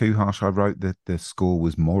being too harsh? I wrote that the score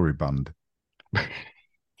was moribund.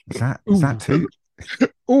 Is that too?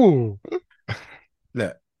 Ooh.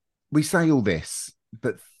 Look, we say all this,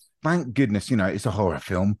 but thank goodness, it's a horror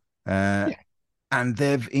film. And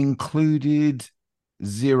they've included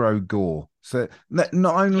zero gore. So not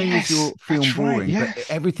only is your film boring, but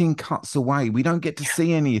everything cuts away. We don't get to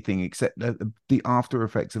see anything except the after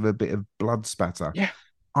effects of a bit of blood spatter. Yeah.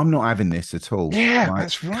 I'm not having this at all. Yeah,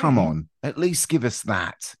 that's right. Come on, at least give us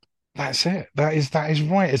that. That's it. That is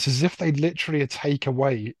right. It's as if they literally take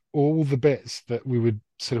away all the bits that we would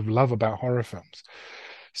sort of love about horror films.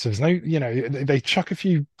 So there's no, they chuck a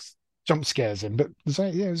few jump scares in, but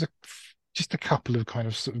there's just a couple of kind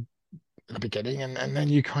of sort of at the beginning, and then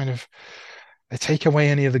you kind of they take away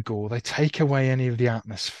any of the gore, they take away any of the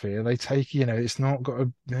atmosphere, they take it's not got a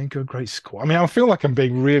great score. I mean, I feel like I'm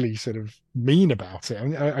being really sort of mean about it. I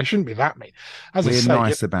mean, I shouldn't be that mean. As we're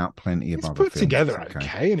nice about plenty of other films. It's put together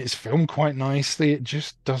okay, and it's filmed quite nicely. It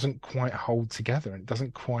just doesn't quite hold together, and it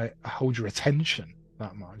doesn't quite hold your attention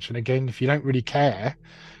that much. And again, if you don't really care,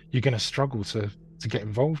 you're going to struggle to get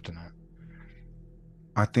involved in it.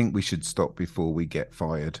 I think we should stop before we get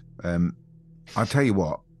fired. I'll tell you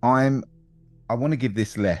what, I want to give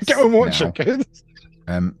this less. Go and watch it.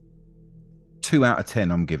 2 2 out of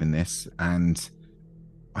 10 I'm giving this, and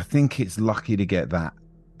I think it's lucky to get that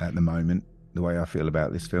at the moment, the way I feel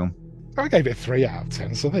about this film. I gave it 3 out of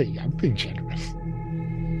 10, so there you go. I'm being generous.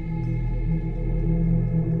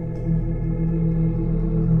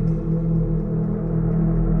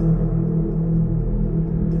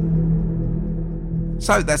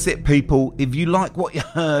 So that's it, people. If you like what you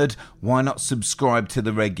heard, why not subscribe to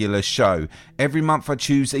the regular show? Every month I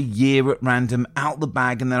choose a year at random out the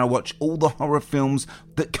bag, and then I watch all the horror films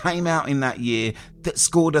that came out in that year that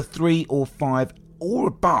scored a 3 or 5 or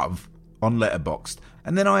above on Letterboxd.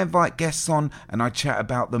 And then I invite guests on and I chat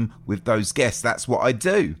about them with those guests. That's what I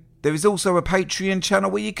do. There is also a Patreon channel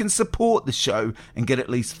where you can support the show and get at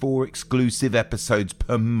least 4 exclusive episodes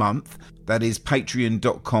per month. That is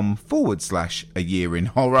patreon.com/A Year in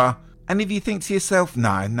Horror. And if you think to yourself,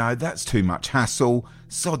 no, that's too much hassle,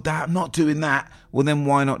 sod that, I'm not doing that, well then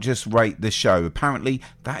why not just rate the show? Apparently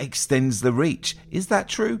that extends the reach. Is that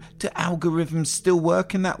true? Do algorithms still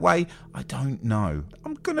work in that way? I don't know.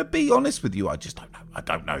 I'm going to be honest with you, I just don't know. I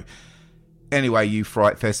don't know. Anyway, you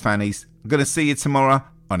Frightfest fannies, I'm going to see you tomorrow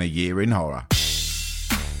on A Year in Horror.